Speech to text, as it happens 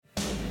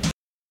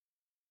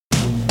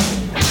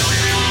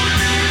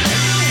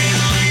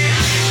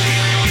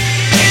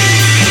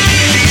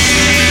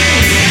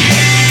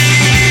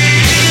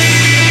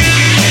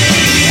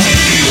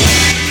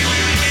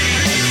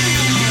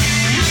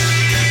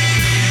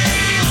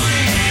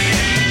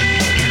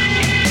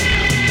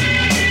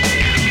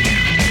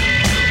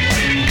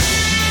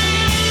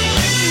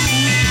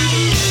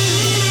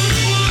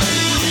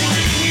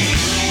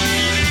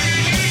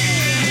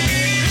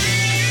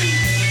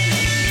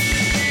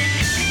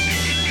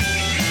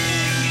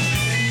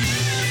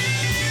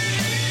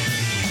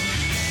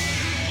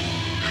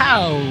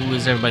How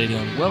is everybody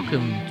doing?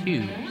 Welcome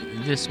to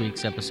this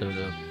week's episode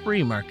of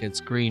Free Markets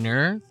Green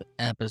Earth,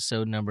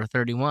 episode number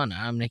 31.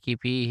 I'm Nicky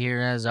P here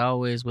as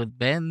always with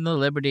Ben the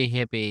Liberty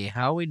Hippie.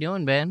 How are we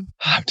doing, Ben?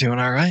 I'm doing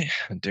all right.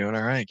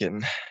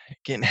 Getting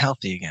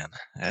healthy again.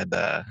 I had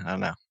I don't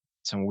know,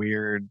 some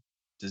weird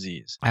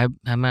disease.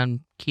 I'm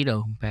on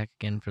keto back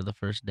again for the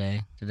first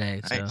day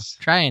today, so Nice.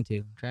 trying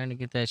to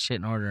get that shit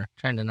in order,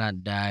 trying to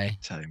not die.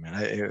 Tell you, man,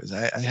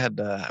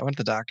 I went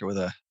to the doctor with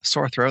a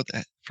sore throat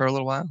for a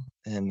little while,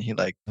 and he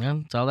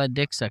Well, it's all that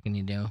dick sucking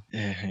you do.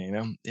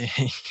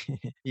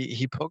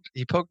 he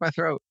poked my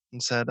throat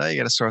and said, "Oh, you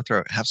got a sore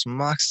throat. Have some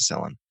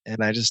amoxicillin."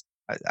 And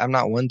I'm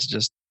not one to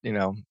just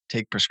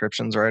take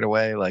prescriptions right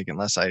away, like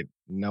unless I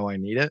know I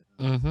need it.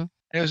 Mm-hmm. And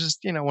it was just,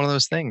 one of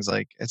those things,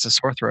 like, it's a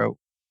sore throat.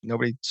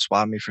 Nobody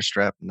swabbed me for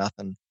strep,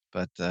 nothing,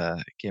 but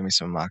gave me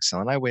some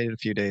amoxicillin. I waited a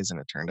few days, and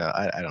it turned out,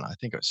 I don't know, I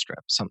think it was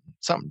strep.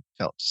 Something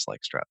felt just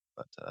like strep,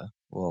 but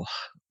well,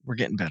 we're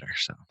getting better,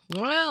 so.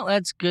 Well,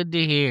 that's good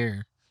to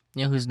hear.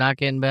 You know who's not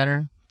getting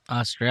better?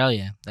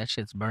 Australia. That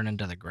shit's burning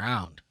to the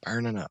ground.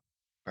 Burning up.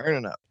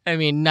 I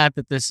mean, not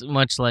that this,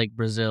 much like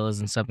Brazil,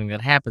 isn't something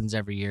that happens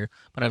every year,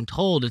 but I'm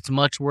told it's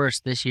much worse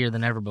this year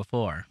than ever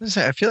before.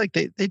 I feel like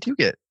they do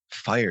get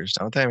fires,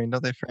 don't they? I mean,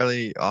 don't they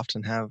fairly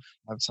often have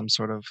some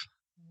sort of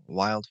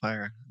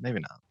wildfire? Maybe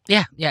not.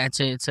 Yeah, it's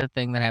a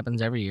thing that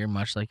happens every year,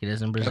 much like it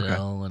is in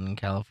Brazil and in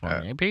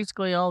California.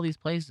 Basically, all these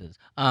places.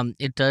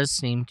 It does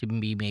seem to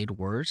be made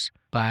worse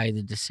by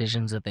the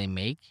decisions that they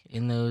make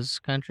in those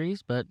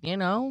countries, but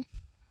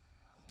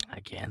I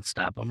can't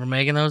stop them from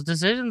making those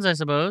decisions, I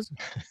suppose.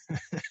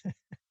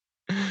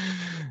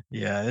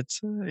 Yeah,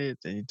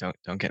 you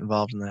don't get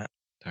involved in that.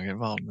 Don't get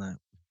involved in that.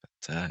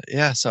 But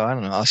yeah, so I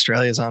don't know.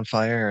 Australia's on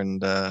fire,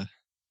 and I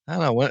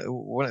don't know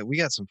what we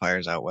got some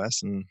fires out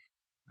west, and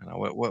I don't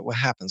know what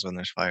happens when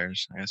there's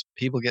fires. I guess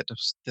people get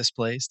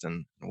displaced,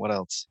 and what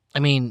else? I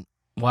mean,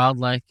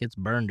 wildlife gets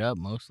burned up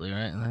mostly,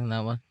 right? Isn't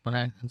that what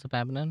ends up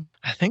happening?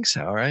 I think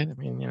so, right? I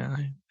mean,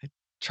 they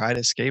try to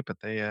escape, but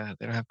they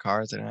don't have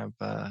cars. They don't have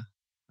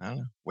I don't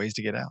know, ways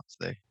to get out.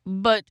 So they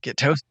But get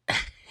toast.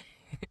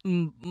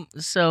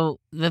 so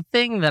the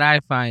thing that I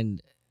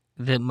find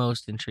the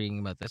most intriguing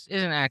about this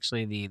isn't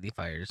actually the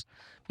fires,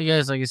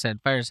 because like I said,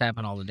 fires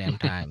happen all the damn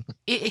time.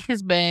 It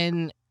has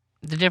been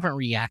the different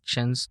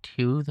reactions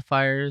to the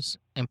fires,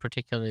 and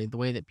particularly the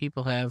way that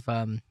people have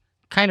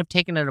kind of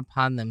taken it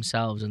upon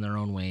themselves in their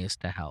own ways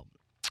to help.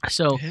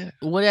 So Yeah.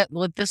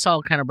 what this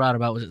all kind of brought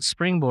about was it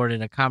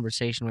springboarded a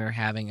conversation we were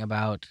having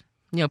about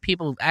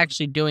people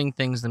actually doing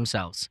things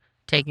themselves,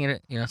 taking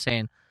it,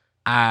 saying,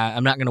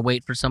 I'm not going to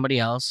wait for somebody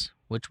else,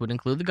 which would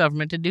include the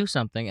government, to do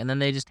something, and then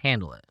they just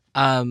handle it.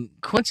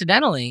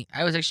 Coincidentally,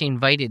 I was actually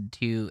invited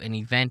to an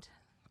event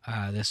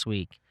this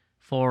week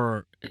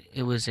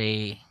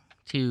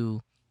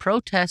to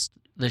protest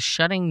the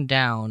shutting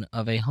down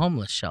of a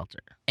homeless shelter.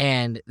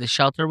 And the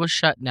shelter was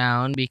shut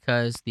down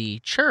because the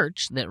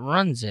church that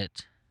runs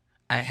it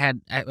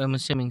I'm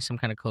assuming some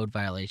kind of code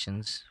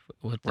violations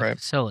with the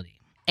facility.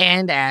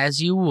 And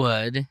as you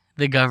would,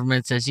 the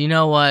government says, you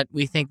know what?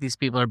 We think these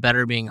people are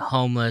better being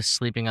homeless,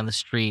 sleeping on the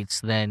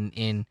streets, than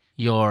in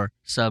your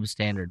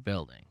substandard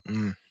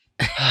building.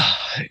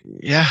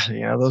 Yeah,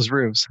 those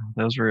roofs,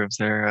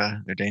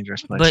 they're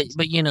dangerous places.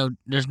 But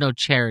there's no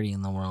charity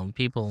in the world.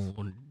 People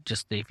would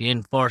just, if you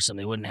didn't force them,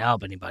 they wouldn't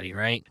help anybody,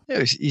 right?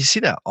 Yeah, you see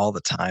that all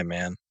the time,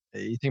 man.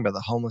 You think about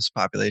the homeless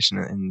population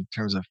in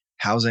terms of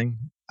housing.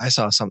 I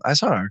saw an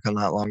article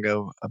not long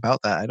ago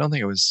about that. I don't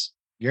think it was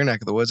your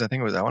neck of the woods. I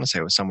want to say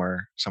it was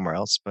somewhere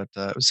else, but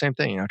it was the same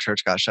thing.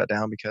 Church got shut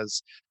down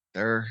because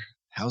they're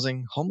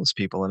housing homeless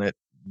people, and it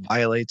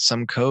violates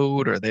some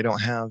code, or they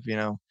don't have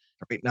the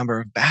right number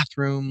of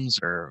bathrooms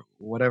or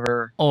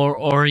whatever.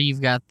 Or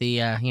you've got the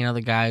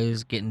the guy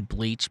who's getting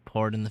bleach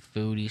poured in the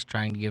food he's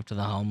trying to give to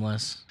the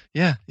homeless.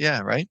 Yeah,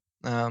 right.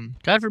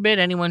 God forbid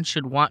anyone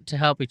should want to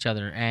help each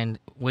other and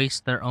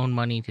waste their own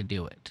money to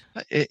do it.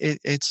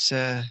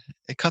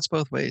 It cuts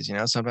both ways.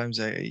 Sometimes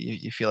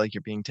you feel like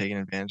you're being taken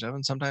advantage of,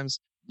 and sometimes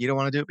you don't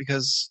want to do it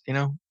because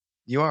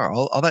you are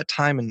all that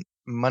time and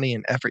money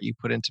and effort you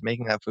put into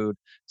making that food.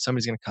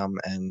 Somebody's going to come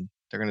and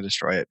they're going to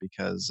destroy it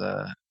because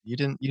you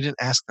didn't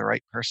ask the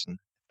right person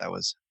if that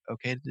was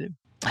okay to do.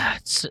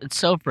 It's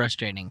so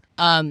frustrating.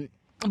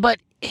 But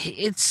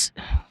it's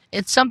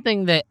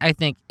something that I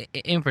think,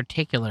 in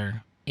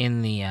particular,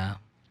 in the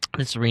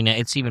this arena,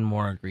 it's even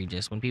more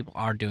egregious when people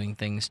are doing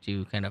things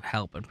to kind of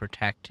help and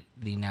protect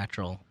the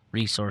natural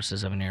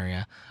resources of an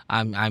area.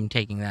 I'm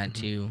taking that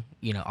to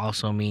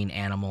also mean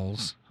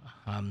animals.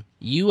 Why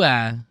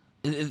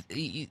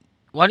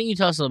don't you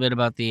tell us a little bit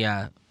about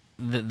the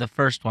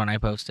first one I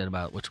posted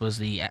about, which was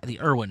the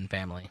Irwin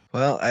family?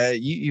 Well,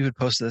 you had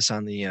posted this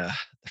on the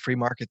Free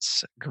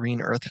Markets Green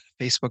Earth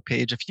Facebook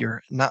page. If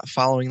you're not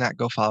following that,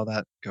 go follow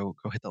that. Go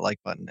hit the like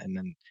button and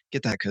then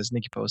get that, because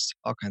Nikki posts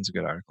all kinds of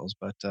good articles.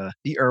 But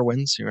the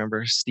Irwins, you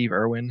remember Steve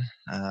Irwin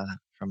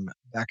from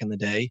back in the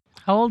day?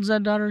 How old's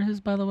that daughter of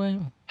his, by the way?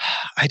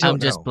 I don't know. I'm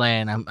just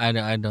playing.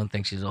 I don't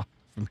think she's old.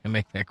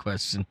 make that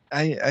question.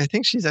 I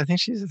think she's old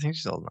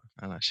enough.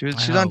 I don't know. I She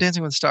was on hope.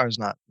 Dancing with the Stars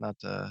not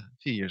a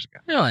few years ago.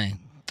 Really?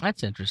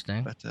 That's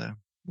interesting. But,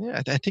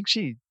 yeah, I think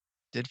she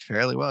did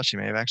fairly well. She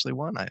may have actually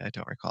won, I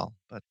don't recall,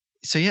 but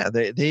so, yeah,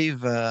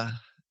 they've,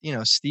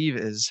 Steve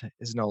is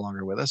no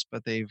longer with us,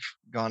 but they've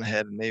gone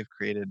ahead and they've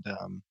created,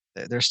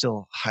 they're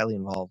still highly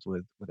involved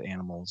with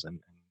animals and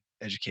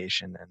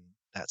education and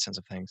that sense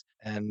of things,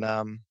 and,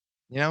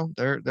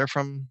 they're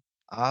from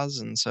Oz,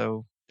 and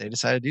so they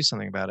decided to do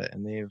something about it,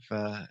 and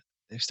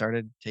they've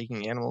started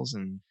taking animals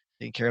and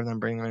taking care of them,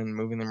 bringing them in,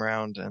 moving them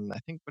around, and I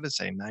think, what did it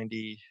say,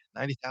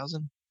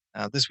 90,000.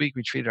 This week,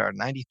 we treated our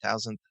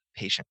 90,000th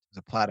patient. It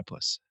was a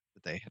platypus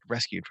that they had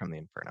rescued from the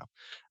inferno.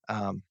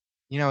 Um,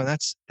 and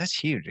that's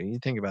huge. And you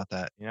think about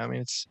that. I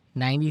mean, it's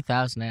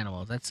 90,000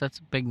 animals. That's a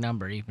big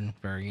number, even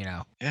for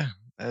yeah,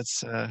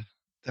 that's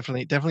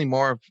definitely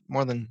more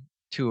than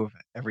two of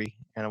every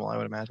animal, I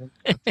would imagine.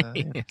 But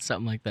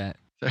something like that.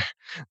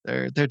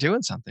 they're they're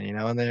doing something,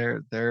 and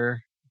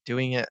they're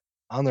doing it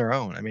on their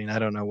own. I mean, I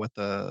don't know what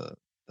the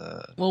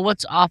Well,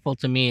 what's awful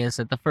to me is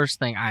that the first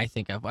thing I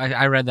think of,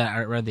 I read that,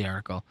 I read the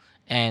article,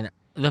 and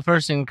the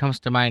first thing that comes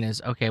to mind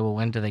is, okay, well,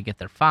 when do they get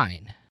their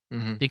fine?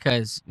 Mhm.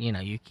 Because,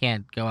 you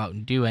can't go out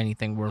and do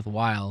anything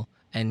worthwhile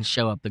and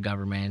show up the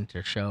government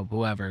or show up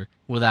whoever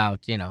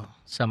without,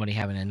 somebody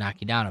having to knock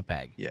you down a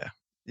peg. Yeah.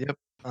 Yep.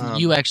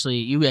 You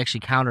actually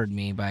countered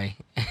me by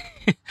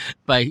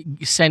by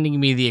sending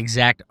me the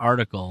exact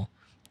article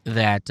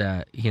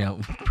that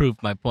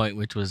proved my point,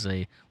 which was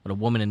a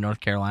woman in North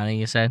Carolina,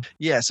 you said.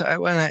 Yeah, so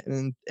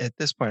and at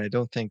this point, I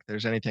don't think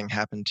there's anything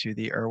happened to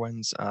the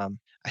Irwins.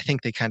 I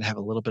think they kind of have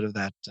a little bit of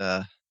that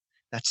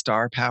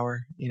star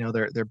power.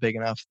 They're big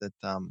enough that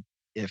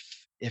if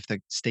if the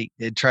state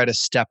did try to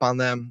step on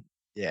them,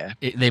 yeah,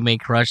 They may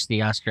crush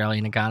the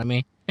Australian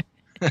economy.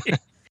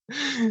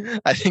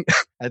 I think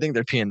I think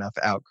there'd be enough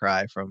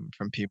outcry from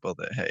people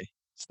that, hey,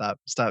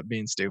 stop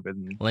being stupid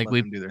and Like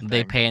let them do their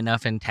they thing. pay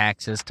enough in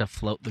taxes to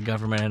float the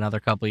government another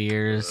couple of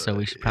years, so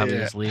we should probably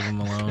Yeah. just leave them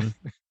alone.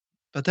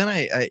 But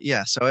then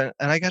yeah, so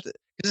and I got to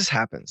 'cause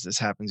this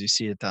happens, you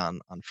see it on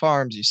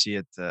farms, you see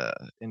it,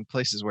 in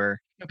places where,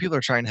 people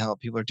are trying to help,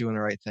 people are doing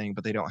the right thing,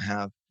 but they don't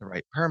have the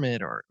right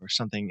permit or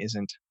something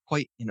isn't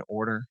quite in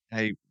order.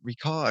 I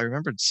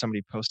remembered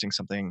somebody posting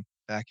something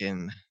back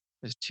in,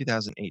 it was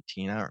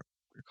 2018, I don't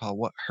recall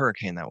what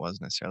hurricane that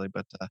was necessarily,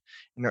 but,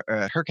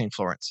 Hurricane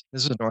Florence.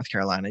 This was North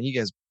Carolina, and you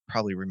guys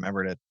probably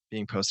remembered it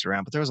being posted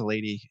around, but there was a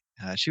lady,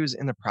 she was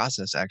in the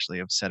process actually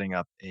of setting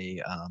up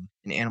an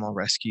animal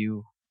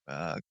rescue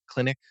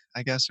clinic,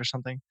 I guess, or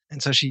something.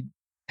 And so she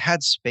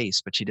had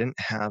space, but she didn't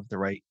have the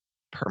right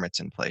permits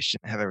in place. She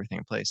didn't have everything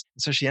in place.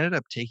 And so she ended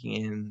up taking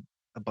in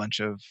a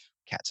bunch of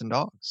cats and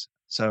dogs.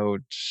 So,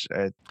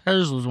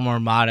 Hers was more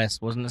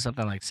modest, wasn't it?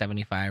 Something like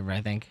 75,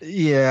 I think.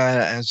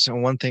 yeah, and so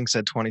one thing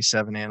said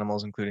 27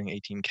 animals, including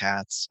 18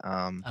 cats.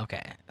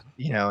 Okay,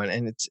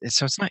 And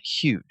it's not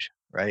huge,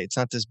 right? It's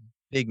not this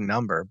big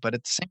number, but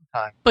at the same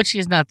time, but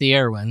she's not the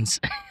Irwins.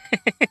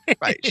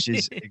 right?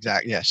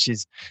 Yeah,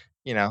 she's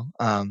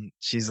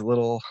a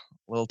little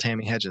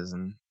Tammy Hedges,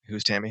 and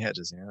who's Tammy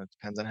Hedges? It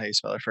depends on how you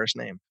spell her first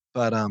name.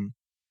 But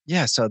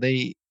yeah, so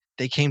they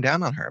came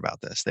down on her about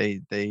this.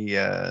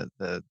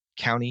 The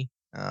county,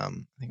 I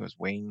think it was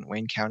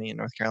Wayne County in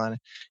North Carolina,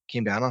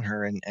 came down on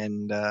her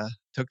and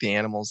took the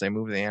animals. They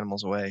moved the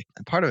animals away.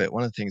 And part of it,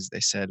 one of the things they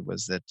said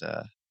was that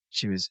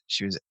she was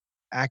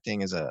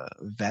acting as a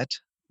vet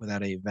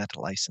without a vet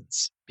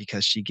license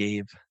because she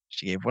gave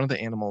one of the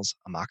animals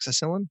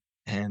amoxicillin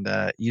and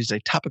used a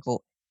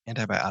topical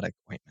antibiotic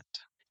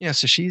ointment.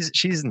 So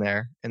she's in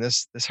there, and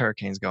this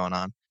hurricane's going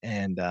on,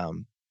 and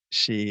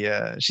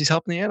she's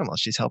helping the animals.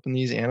 She's helping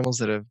these animals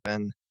that have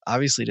been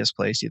obviously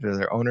displaced. Either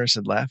their owners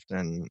had left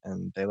and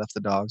they left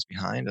the dogs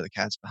behind, or the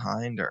cats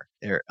behind, or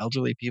they're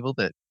elderly people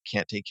that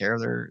can't take care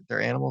of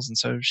their animals, and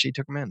so she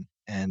took them in.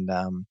 And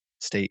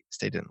state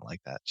didn't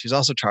like that. She was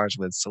also charged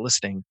with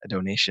soliciting a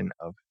donation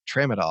of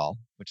tramadol,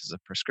 which is a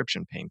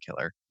prescription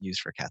painkiller used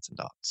for cats and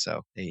dogs.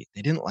 So they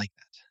didn't like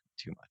that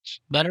too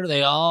much. Better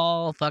they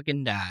all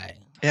fucking die.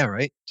 Yeah,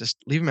 right. Just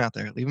leave them out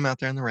there. Leave them out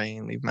there in the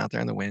rain. Leave them out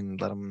there in the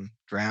wind. Let them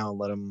drown.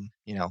 Let them,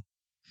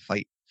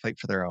 fight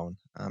for their own.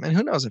 And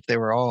who knows if they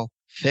were all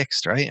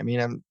fixed, right? I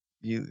mean,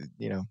 you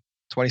you know,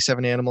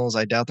 27 animals.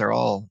 I doubt they're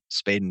all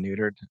spayed and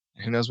neutered.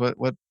 Who knows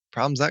what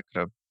problems that could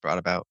have brought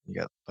about? You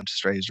got a bunch of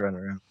strays running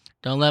around.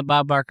 Don't let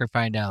Bob Barker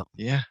find out.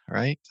 Yeah,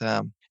 right.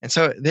 And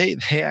so they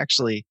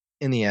actually,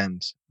 in the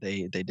end,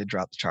 they did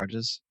drop the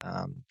charges.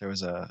 There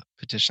was a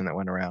petition that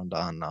went around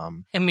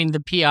on. I mean, the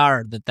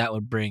PR that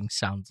would bring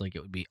sounds like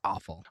it would be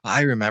awful.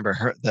 I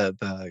remember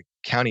the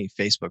county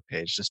Facebook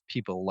page, just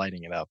people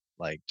lighting it up,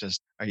 like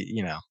just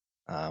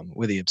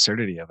with the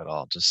absurdity of it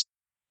all. Just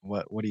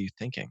what are you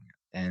thinking?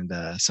 And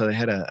so they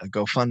had a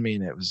GoFundMe,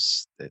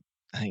 and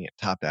I think it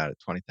topped out at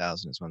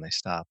 20,000 is when they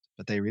stopped.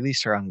 But they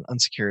released her on an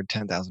unsecured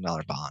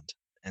 $10,000 bond,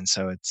 and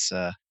so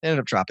they ended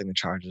up dropping the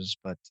charges.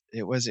 But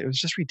it was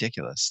just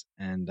ridiculous,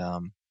 and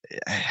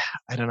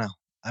I don't know.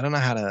 I don't know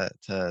how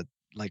to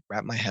like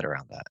wrap my head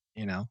around that.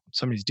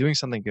 Somebody's doing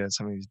something good,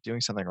 somebody's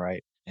doing something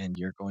right, and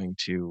you're going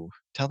to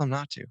tell them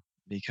not to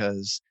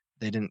because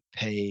they didn't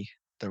pay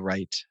the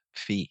right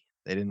fee.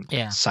 They didn't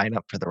Yeah. sign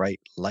up for the right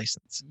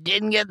license.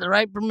 Didn't get the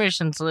right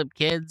permission slip,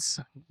 kids.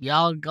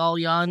 All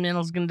y'all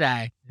middle's gonna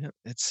die. Yep,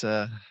 it's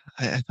I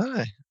thought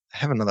I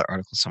have another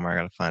article somewhere. I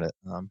gotta find it.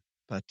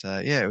 But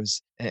yeah, it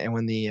was, and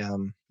when the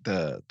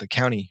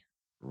county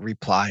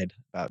replied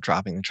about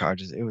dropping the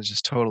charges, it was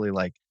just totally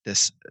like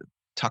this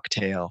tuck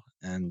tail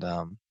and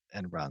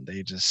run.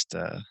 They just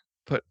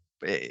put.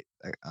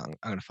 I'm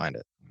gonna find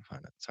it. I'm gonna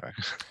find it. Sorry.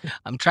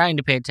 I'm trying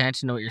to pay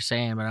attention to what you're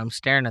saying, but I'm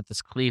staring at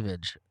this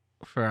cleavage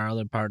for our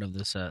other part of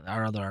this,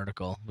 our other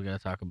article we gotta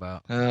talk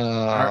about.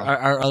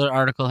 Our other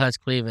article has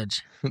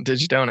cleavage.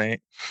 Did you donate?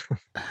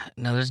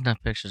 No, there's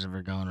enough pictures of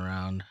her going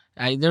around.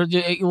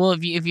 Well,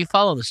 if you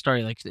follow the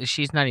story, like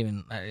she's not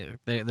even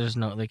there's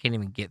no, they can't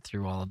even get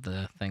through all of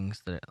the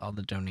things, that all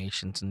the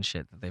donations and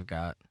shit that they've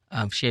got.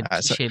 She had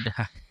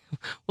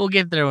we'll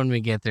get there when we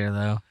get there,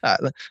 though. I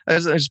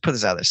just put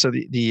this out there. So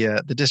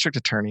the district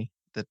attorney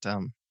that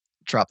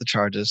dropped the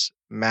charges,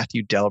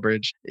 Matthew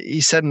Delbridge,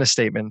 he said in a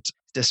statement,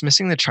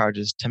 dismissing the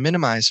charges to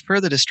minimize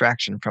further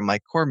distraction from my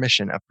core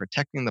mission of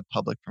protecting the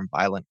public from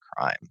violent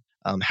crime.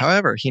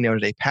 However, he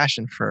noted a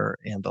passion for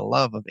and the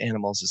love of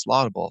animals is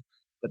laudable,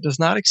 but does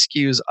not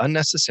excuse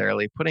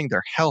unnecessarily putting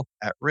their health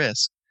at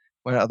risk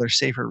when other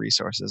safer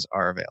resources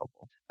are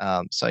available.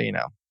 So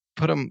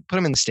put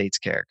them in the state's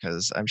care,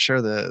 because I'm sure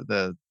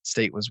the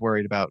state was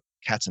worried about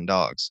cats and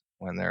dogs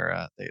when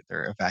they're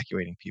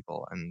evacuating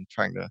people and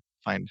trying to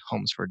find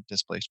homes for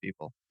displaced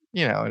people.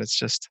 And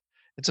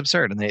it's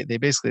absurd. And they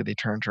basically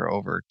turned her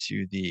over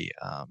to the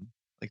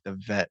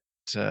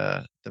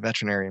the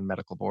Veterinarian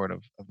Medical Board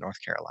of North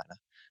Carolina.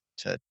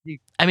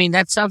 I mean,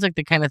 that sounds like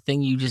the kind of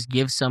thing you just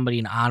give somebody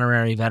an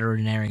honorary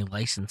veterinary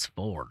license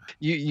for.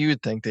 You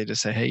would think they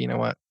just say, hey, you know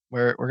what?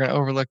 We're going to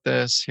overlook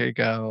this. Here you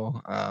go.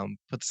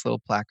 Put this little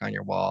plaque on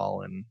your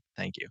wall and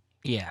thank you.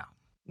 Yeah.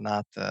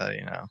 Not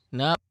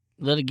Nope.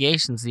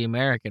 Litigation's the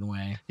American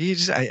way.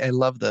 I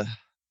love the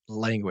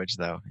language,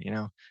 though.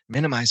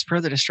 Minimize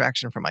further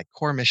distraction from my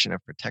core mission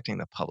of protecting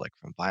the public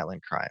from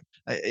violent crime.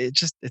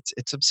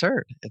 It's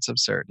absurd. It's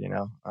absurd.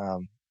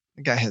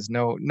 The guy has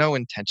no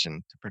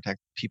intention to protect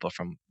people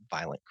from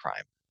violent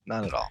crime.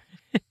 Not at all.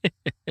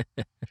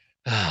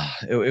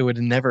 It would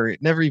have never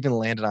even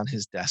landed on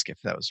his desk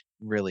if that was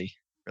really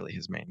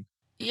his main.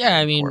 Yeah,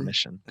 I mean, core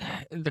mission.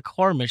 The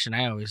core mission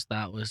I always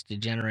thought was to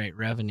generate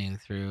revenue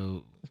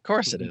through. Of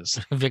course it is.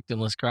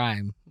 Victimless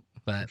crime,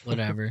 but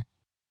whatever.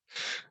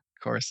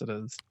 Of course it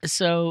is.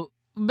 So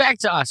back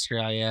to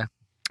Australia.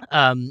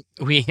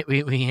 We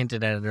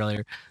hinted at it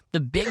earlier. The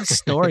big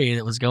story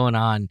that was going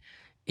on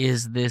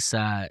is this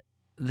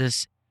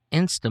this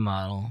Insta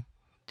model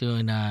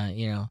doing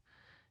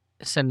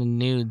sending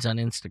nudes on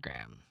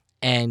Instagram,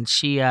 and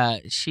she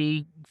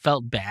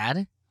felt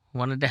bad,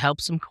 wanted to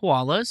help some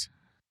koalas.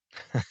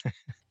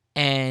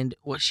 And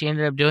what she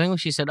ended up doing was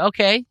she said,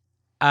 okay,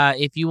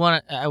 if you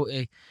want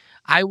to,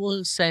 I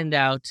will send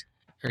DM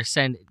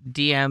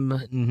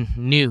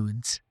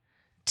nudes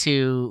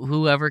to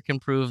whoever can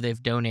prove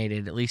they've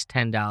donated at least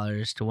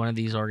 $10 to one of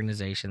these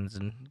organizations,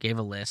 and gave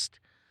a list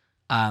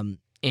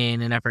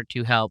in an effort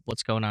to help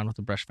what's going on with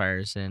the brush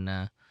fires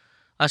in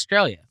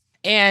Australia.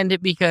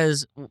 And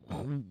because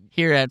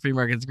here at Free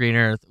Markets Green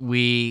Earth,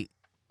 we're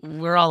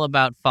all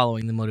about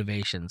following the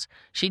motivations.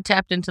 She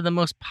tapped into the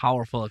most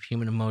powerful of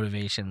human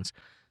motivations,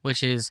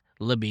 which is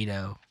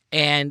libido,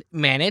 and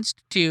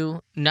managed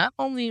to not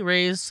only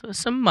raise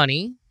some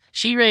money,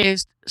 she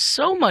raised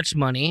so much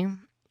money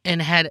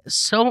and had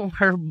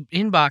her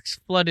inbox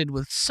flooded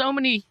with so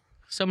many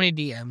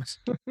DMs.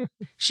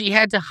 She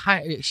had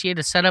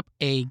to set up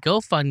a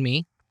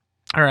GoFundMe,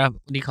 or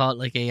what do you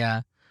call it?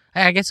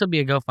 I guess it'll be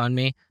a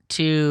GoFundMe,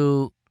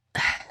 to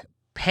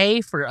pay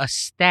for a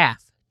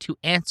staff to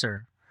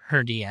answer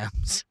her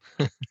DMs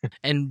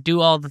and do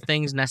all the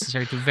things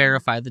necessary to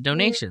verify the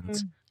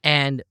donations.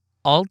 And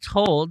all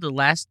told, the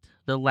last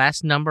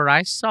number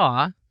I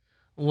saw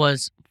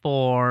was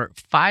for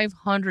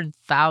 $500,000,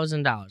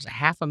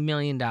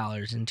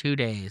 $500,000 in 2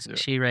 days. Yeah.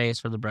 She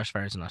raised for the brush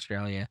fires in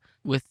Australia,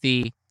 with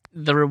the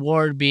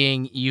reward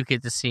being you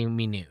get to see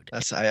me nude. I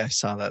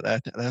saw that. I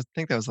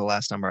think that was the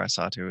last number I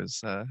saw too.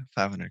 Was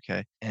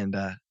 $500K, and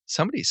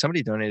somebody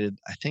donated.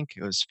 I think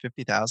it was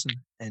 $50,000,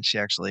 and she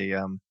actually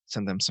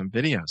sent them some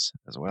videos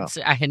as well.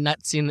 I had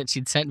not seen that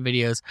she'd sent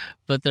videos,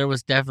 but there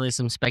was definitely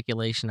some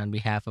speculation on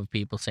behalf of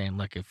people saying,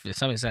 "Look, if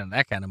somebody sent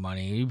that kind of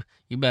money,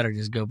 you better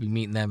just go be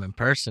meeting them in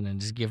person and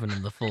just giving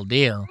them the full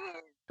deal."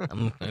 I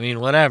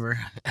mean, whatever.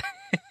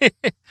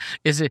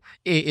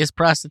 Is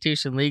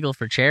prostitution legal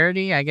for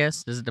charity? I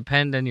guess. Does it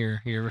depend on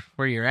your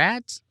where you're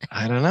at?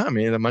 I don't know. I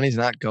mean, the money's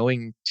not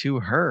going to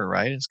her,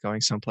 right? It's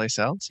going someplace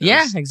else.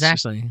 Yeah,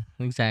 exactly.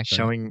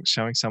 Showing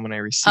someone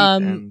a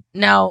receipt.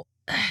 Now,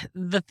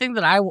 the thing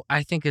that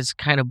I think is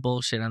kind of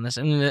bullshit on this,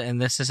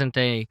 and this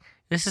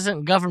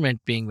isn't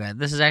government being bad.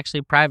 This is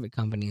actually private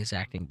companies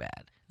acting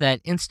bad.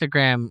 That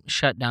Instagram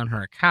shut down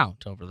her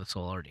account over this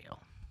whole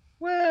ordeal.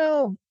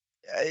 Well,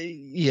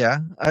 Yeah,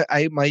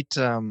 I might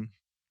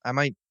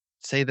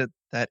say that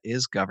that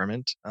is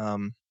government.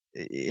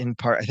 In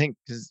part, I think,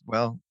 'cause,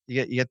 well,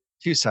 you get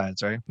two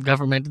sides, right?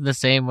 Government in the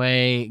same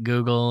way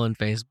Google and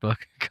Facebook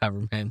are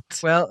government.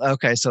 Well,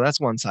 okay, so that's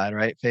one side,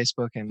 right?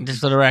 Facebook and Just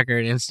for the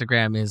record,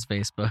 Instagram is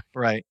Facebook.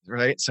 right,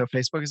 right. So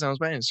Facebook is owned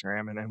by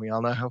Instagram, and then we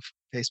all know how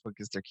Facebook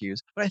is their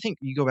cues. But I think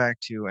you go back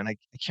to, and I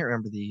can't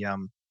remember the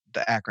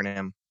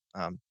acronym,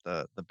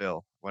 the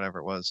bill, whatever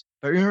it was.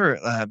 But remember,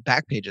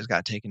 Backpages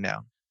got taken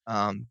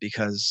down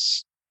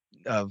because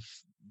of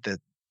the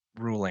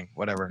ruling,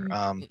 whatever.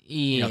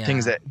 Yeah.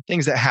 Things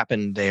that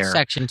happened there.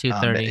 Section Um, eh,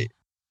 230.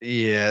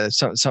 yeah,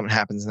 something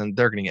happens, and then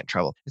they're gonna get in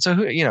trouble. And so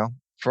who,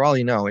 for all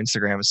you know,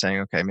 Instagram is saying,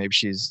 okay, maybe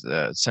she's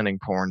sending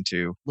porn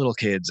to little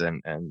kids,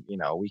 and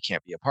we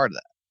can't be a part of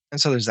that. And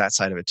so there's that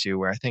side of it too,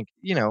 where I think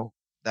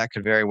that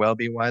could very well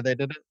be why they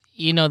did it.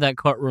 You know that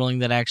court ruling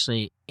that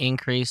actually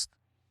increased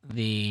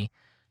the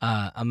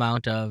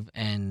amount of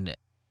and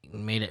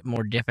made it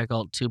more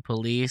difficult to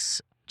police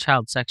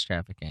child sex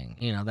trafficking.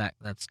 You know that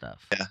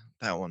stuff. Yeah,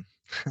 that one.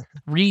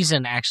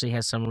 Reason actually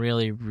has some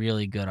really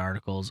really good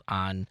articles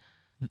on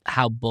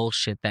how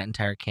bullshit that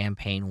entire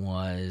campaign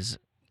was.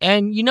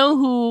 And you know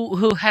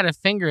who had a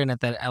finger in it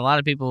that a lot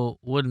of people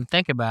wouldn't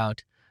think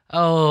about?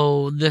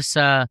 Oh, this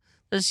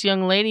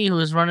young lady who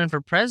was running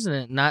for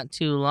president not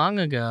too long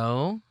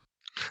ago.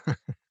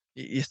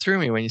 You threw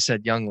me when you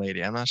said young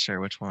lady. I'm not sure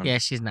which one. Yeah,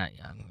 she's not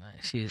young.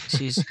 She's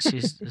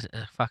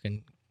a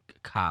fucking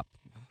cop,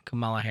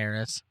 Kamala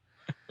Harris.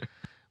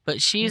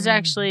 But she's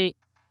actually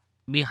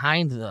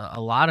behind a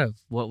lot of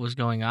what was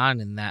going on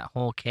in that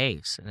whole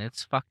case, and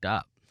it's fucked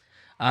up.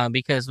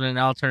 Because when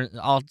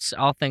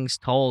all things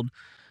told,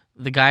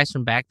 the guys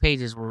from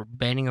Backpages were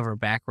bending over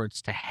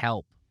backwards to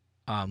help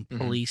Mhm.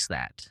 police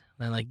that.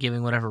 And like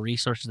giving whatever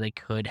resources they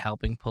could,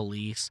 helping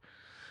police,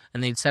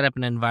 and they'd set up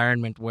an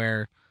environment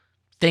where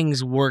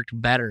things worked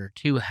better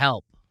to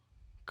help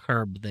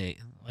curb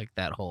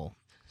that whole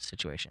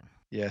situation.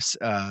 Yes,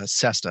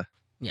 Sesta.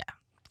 Yeah,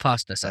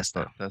 Fosta That's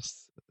the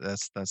Sesto.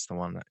 that's the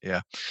one.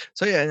 Yeah.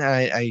 So yeah, and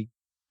I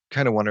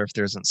kind of wonder if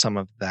there isn't some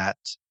of that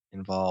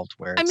involved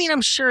where I mean, it's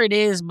I'm sure it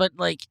is, but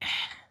like,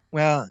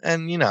 well,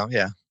 and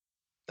yeah,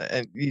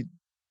 and you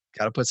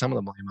got to put some of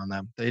the blame on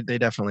them. They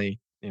definitely,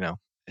 it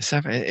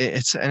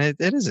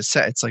is a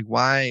set. It's like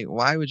why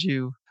would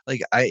you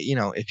like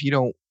if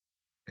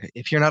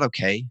you're not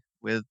okay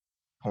with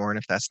porn,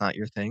 if that's not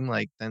your thing,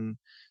 like then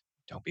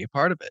don't be a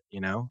part of it,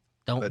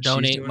 don't But she's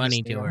donate doing this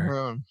money thing to on her. her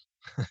own.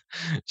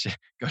 She,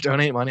 go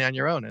donate money on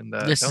your own and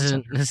This don't is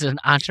send an her. this is an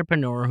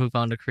entrepreneur who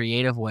found a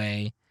creative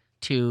way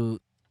to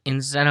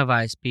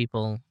incentivize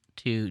people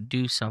to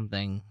do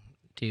something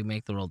to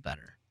make the world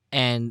better.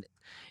 And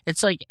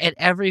it's like at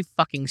every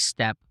fucking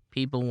step,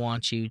 people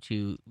want you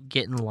to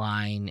get in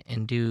line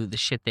and do the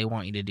shit they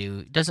want you to do.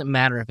 It doesn't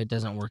matter if it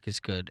doesn't work as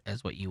good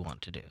as what you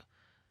want to do.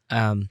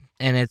 And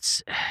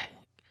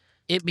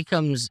it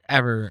becomes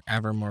ever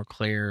more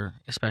clear,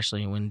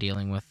 especially when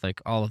dealing with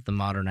like all of the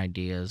modern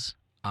ideas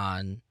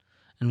on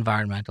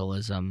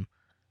environmentalism,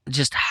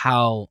 just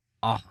how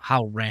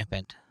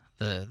rampant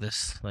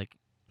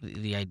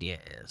the idea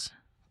is.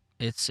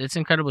 It's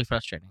incredibly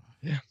frustrating.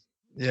 Yeah.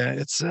 Yeah,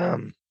 it's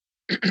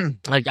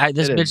Like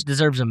this it is. bitch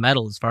deserves a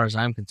medal as far as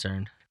I'm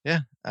concerned. Yeah.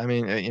 I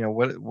mean,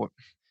 what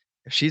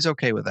if she's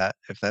okay with that,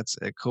 if that's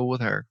cool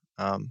with her,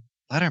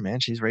 let her, man.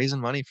 She's raising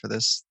money for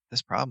this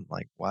problem.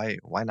 Like why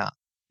not?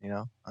 You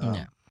know?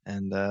 Yeah.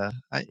 And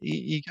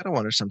you got to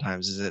wonder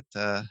sometimes is it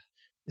that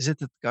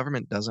the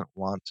government doesn't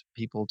want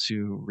people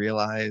to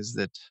realize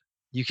that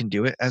you can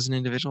do it as an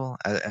individual?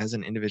 As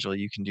an individual,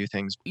 you can do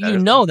things You better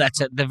than know the that's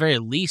government? at the very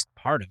least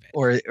part of it.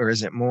 Or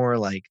is it more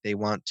like they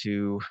want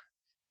to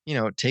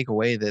take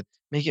away that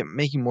make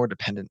you more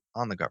dependent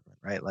on the government,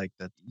 right? Like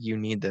that you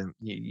need them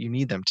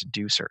to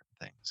do certain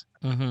things.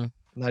 Hmm.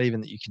 Not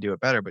even that you can do it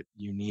better, but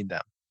you need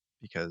them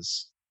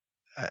because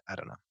I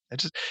don't know.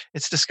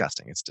 It's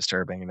disgusting. It's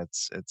disturbing, and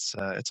it's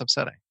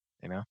upsetting.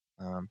 You know.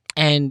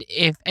 And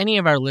if any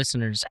of our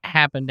listeners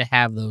happen to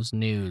have those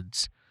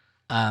nudes,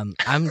 I'm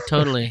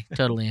totally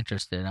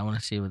interested. I want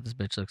to see what this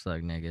bitch looks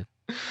like naked.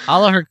 uh,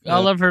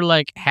 All of her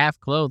like half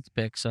clothed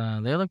pics,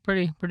 they look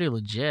pretty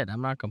legit.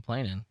 I'm not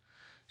complaining.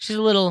 She's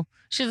a little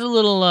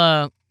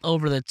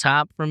over the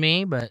top for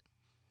me, but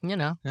you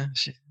know, yeah,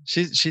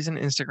 she's an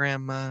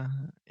Instagram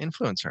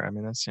influencer. I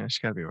mean, that's she's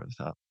got to be over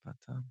the top. But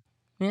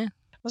yeah.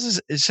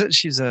 it says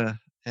she's out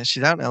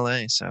in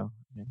L.A. So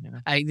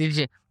I did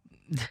you.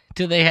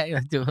 Do they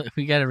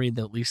we got to read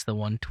at least the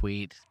one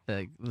tweet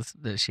that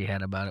she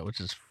had about it, which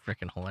is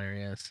freaking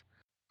hilarious.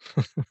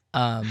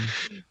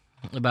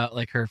 About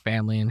like her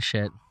family and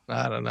shit.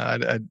 I don't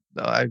know.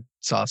 I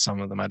saw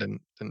some of them. I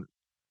didn't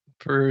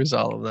peruse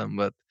all of them,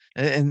 but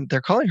and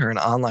they're calling her an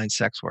online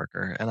sex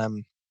worker, and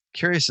I'm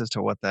curious as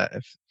to what that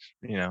if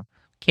it's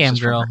Cam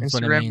just from her girl is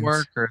what it Instagram means.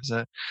 work or is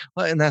it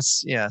well, and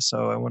that's yeah.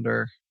 So I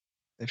wonder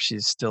if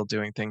she's still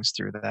doing things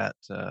through that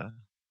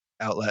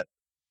outlet.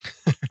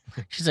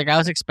 She's like, I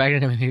was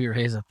expecting him to maybe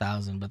raise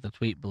 1,000, but the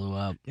tweet blew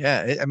up.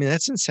 Yeah, I mean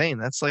that's insane.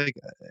 That's like,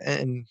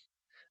 and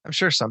I'm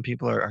sure some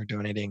people are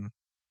donating,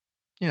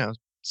 you know,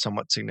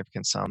 somewhat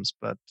significant sums,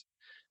 but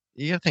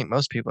you gotta think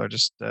most people are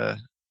just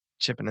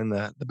chipping in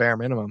the bare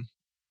minimum,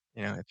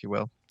 if you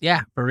will.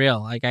 Yeah, for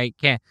real. Like I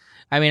can't.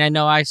 I mean, I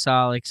know I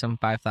saw like some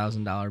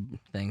 $5,000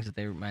 things that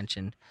they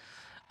mentioned.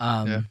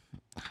 Yeah. Um,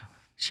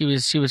 she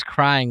was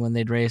crying when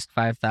they'd raised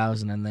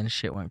 5,000, and then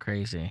shit went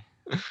crazy.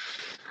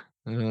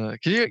 Can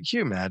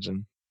you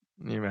imagine?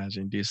 Can you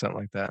imagine do something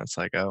like that? It's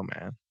like, oh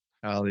man,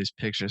 all these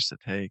pictures to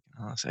take,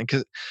 and all this, and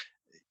because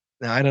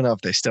now I don't know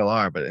if they still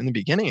are, but in the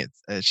beginning,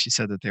 she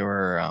said that they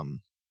were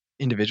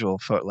individual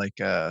photo, like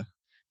it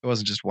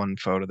wasn't just one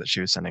photo that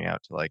she was sending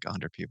out to like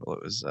 100 people.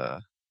 It was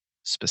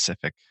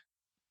specific,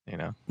 you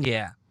know.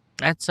 Yeah,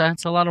 that's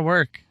a lot of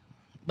work.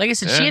 Like I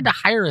said, she Yeah. had to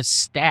hire a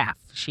staff.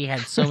 She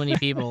had so many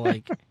people.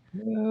 Like,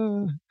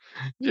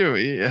 Yeah,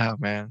 yeah,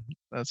 man,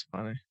 that's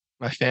funny.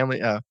 My family,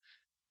 yeah,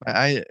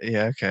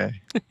 okay.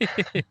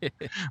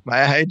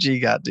 My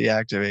IG got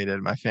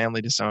deactivated. My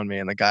family disowned me,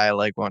 and the guy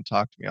like won't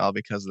talk to me all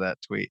because of that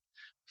tweet.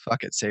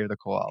 Fuck it, save the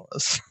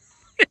koalas.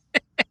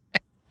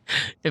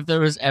 if there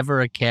was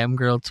ever a cam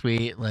girl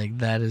tweet, like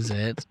that is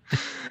it.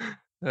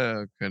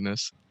 Oh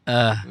goodness. It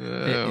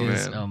Oh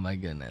is. man. Oh my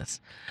goodness.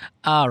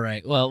 All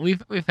right. Well,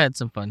 we've had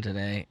some fun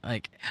today.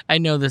 Like I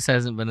know this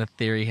hasn't been a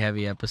theory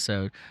heavy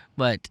episode,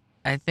 but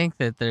I think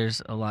that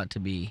there's a lot to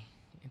be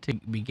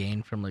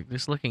gained from like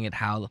just looking at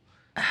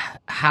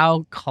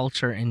how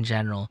culture in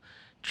general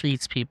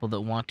treats people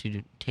that want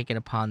to take it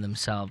upon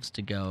themselves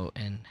to go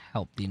and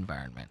help the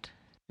environment,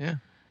 Yeah.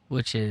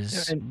 which Yeah,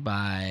 is and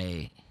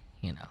by,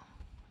 you know,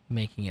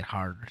 making it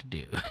harder to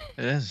do.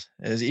 it is.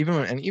 It is even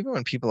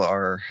when people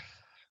are,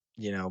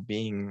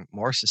 being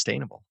more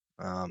sustainable.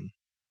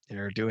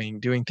 They're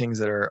doing things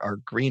that are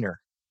greener,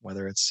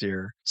 whether it's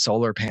your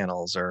solar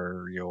panels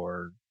or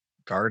your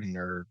garden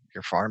or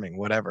your farming,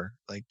 whatever.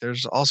 Like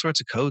there's all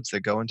sorts of codes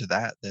that go into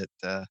that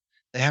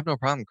they have no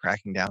problem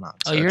cracking down on.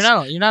 Oh, So it's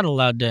you're not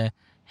allowed to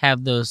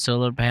have those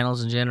solar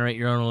panels and generate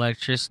your own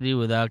electricity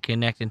without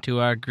connecting to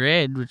our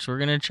grid, which we're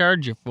gonna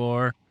charge you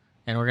for,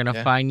 and we're gonna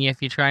yeah, fine you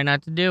if you try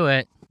not to do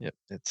it. yep.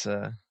 It's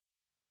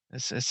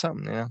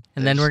something,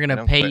 And then we're they gonna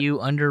don't pay quit. you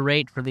under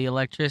rate for the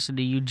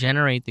electricity you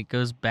generate that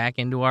goes back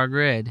into our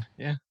grid.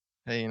 Yeah.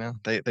 Hey,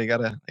 they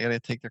gotta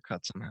take their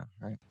cut somehow,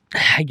 right?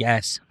 I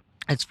guess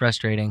it's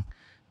frustrating.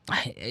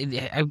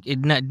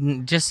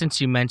 Just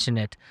since you mentioned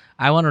it,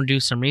 I want to do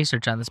some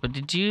research on this. But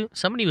did you?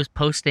 Somebody was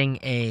posting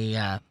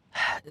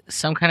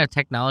some kind of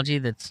technology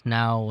that's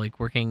now like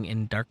working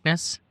in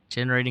darkness,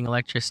 generating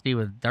electricity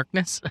with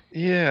darkness,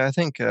 Yeah, I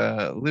think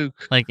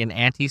like an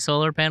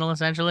anti-solar panel,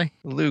 essentially.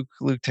 Luke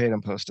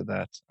Tatum posted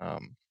that.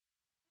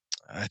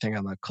 I think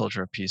on the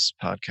Culture of Peace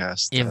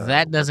podcast. If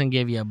that doesn't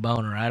give you a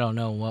boner, I don't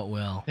know what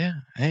will. Yeah,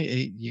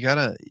 hey, you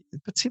gotta.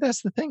 But see,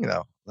 that's the thing,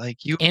 though. Like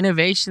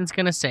Innovation's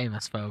gonna save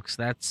us, folks.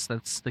 That's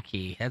the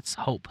key. That's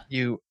hope.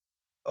 you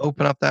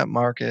open up that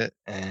market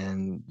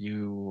and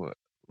you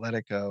let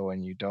it go,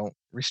 and you don't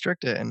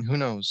restrict it, and who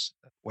knows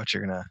what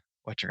you're gonna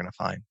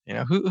find.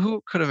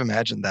 Who could have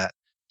imagined that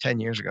 10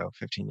 years ago,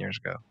 15 years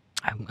ago?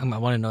 I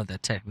want to know what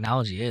that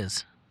technology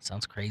is.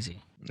 Sounds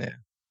crazy. Yeah,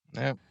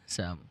 yeah,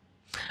 So,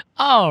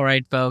 all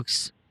right,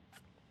 folks.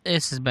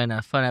 This has been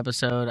a fun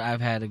episode.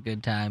 I've had a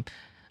good time.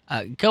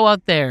 Go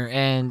out there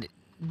and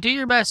do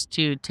your best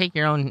to take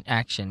your own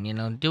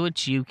action. Do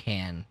what you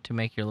can to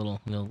make your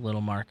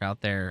little mark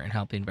out there and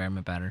help the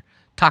environment better.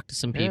 Talk to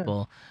some yeah,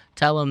 people.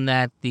 Tell them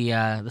that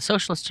the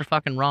socialists are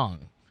fucking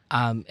wrong.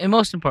 And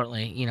most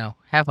importantly,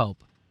 have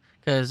hope,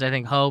 because I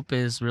think hope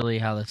is really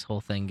how this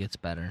whole thing gets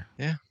better.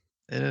 yeah.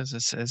 It is.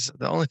 It's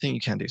the only thing you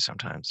can do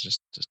sometimes.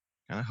 Just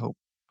kind of hope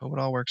it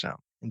all works out,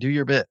 and do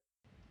your bit.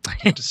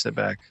 Can't just sit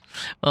back.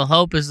 Well,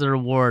 hope is the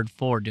reward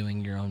for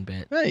doing your own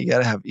bit. Yeah, you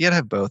gotta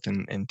have both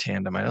in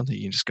tandem. I don't think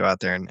you can just go out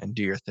there and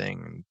do your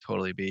thing and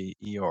totally be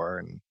Eeyore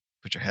and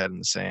put your head in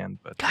the sand.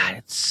 But God,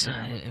 it's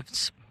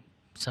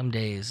some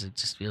days it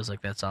just feels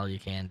like that's all you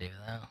can do,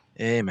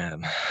 though.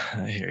 amen.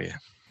 I hear you.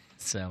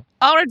 So,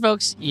 all right,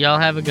 folks, y'all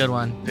have a good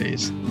one.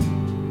 Peace.